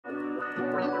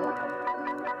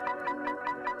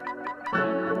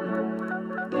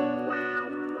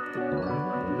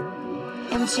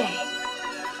MJ.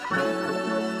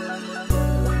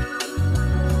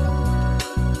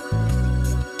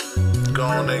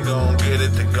 Gone, they gon' get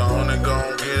it, they gone, they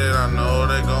gon' get it. I know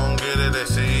they gon' get it, they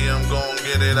see I'm gon'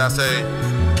 get it. I say,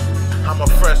 I'm a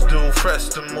fresh dude, fresh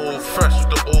to move, fresh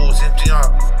with the ooze, empty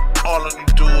out all of you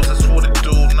dudes, that's what it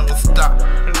do, never stop.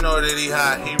 You know that he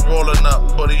hot, he rolling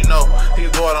up, but he know he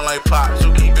boiling like pop,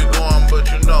 so keep it going, but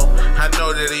you know, I know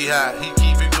that he hot, he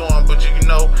keep it going, but you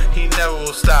know, he never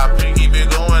will stop. He keep it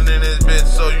going in his bitch,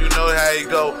 so you know how he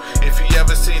go. If you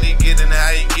ever seen he getting how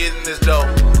he getting this dough.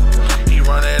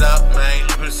 Run it up, man,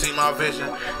 you can see my vision.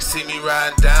 See me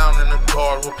riding down in the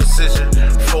car with precision.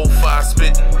 4-5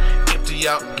 spitting, empty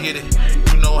out, get it.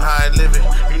 You know how I live it,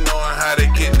 you know how they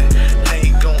getting it.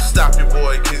 Ain't gon' stop you,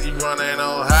 boy, cause he running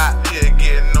on hot. Yeah,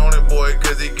 getting on it, boy,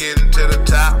 cause he getting to the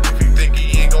top. If you think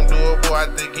he ain't gon' do it, boy, I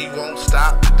think he won't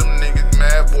stop. Them niggas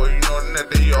mad, boy, you know that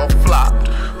they all flopped.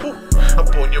 Whew.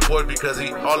 Up on your boy because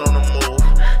he all on the move.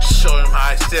 Show him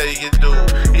how steady you do.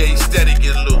 Yeah, he steady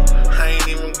get loot. I ain't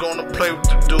even gonna play with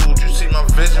the dude. You see my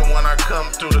vision when I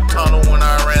come through the tunnel when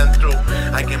I ran through.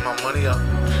 I get my money up.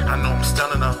 I know I'm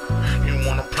stunning up. You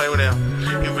wanna play with him?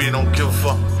 You really don't give a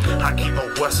fuck. I keep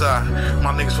on west side.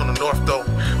 My niggas from the north though.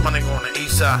 My nigga on the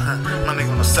east side. My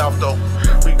nigga on the south though.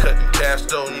 We cutting cash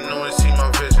though. You know you see my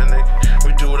vision, nigga.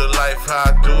 We do it a life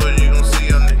how I do it. You gon' see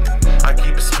a nigga. I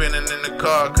keep it spinning in the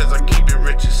car cause I keep it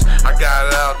riches. I got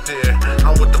it out there,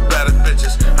 I'm with the baddest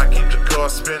bitches. I keep the car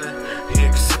spinning, yeah, you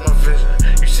can see my vision.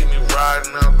 You see me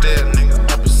riding out there, nigga,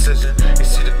 on precision. You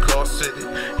see the car city,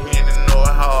 you ain't even know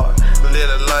it hard. Live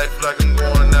a life like I'm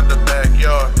going out the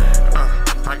backyard.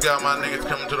 I got my niggas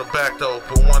coming to the back though.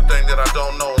 But one thing that I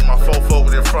don't know is my fofo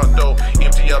with their front door.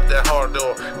 Empty up that hard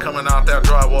door, coming out that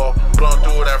drywall, blowing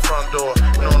through that front door.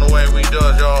 Knowing the way we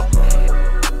does, y'all.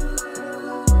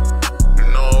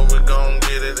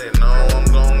 They know I'm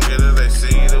gon' get it, they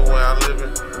see the way I live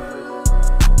it.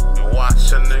 You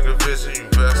watch a nigga vision, you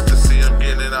best to see him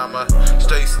get it. I'm a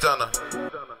stay stunner,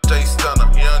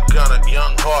 young gunner,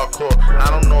 young hardcore. I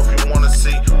don't know if you wanna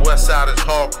see West Side is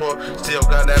hardcore. Still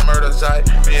got that murder side,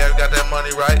 yeah, got that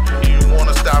money right. You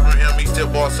wanna stop him, he still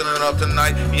bossing it up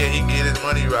tonight. Yeah, he get his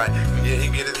money right, yeah, he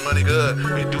get his money good.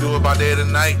 We do it by day to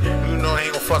night. You know he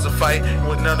ain't gon' fuss or fight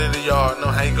with none of the y'all. Know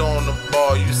how he go on the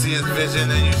ball, you see his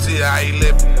vision and you see how he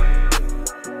live.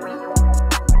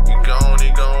 He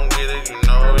gon' get it, you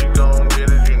know he gon' get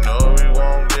it, you know he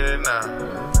won't get it now.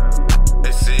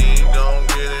 They see he gon'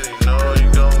 get it, you know he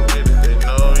gon' get it, they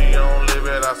know he gon' live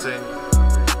it, I say.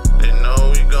 They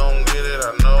know he gon' get it,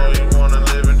 I know he wanna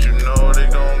live it, you know they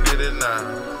gon' get it now.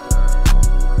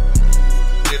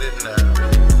 Get it now.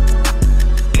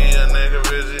 Yeah, nigga,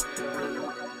 visit.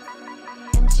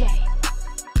 MJ.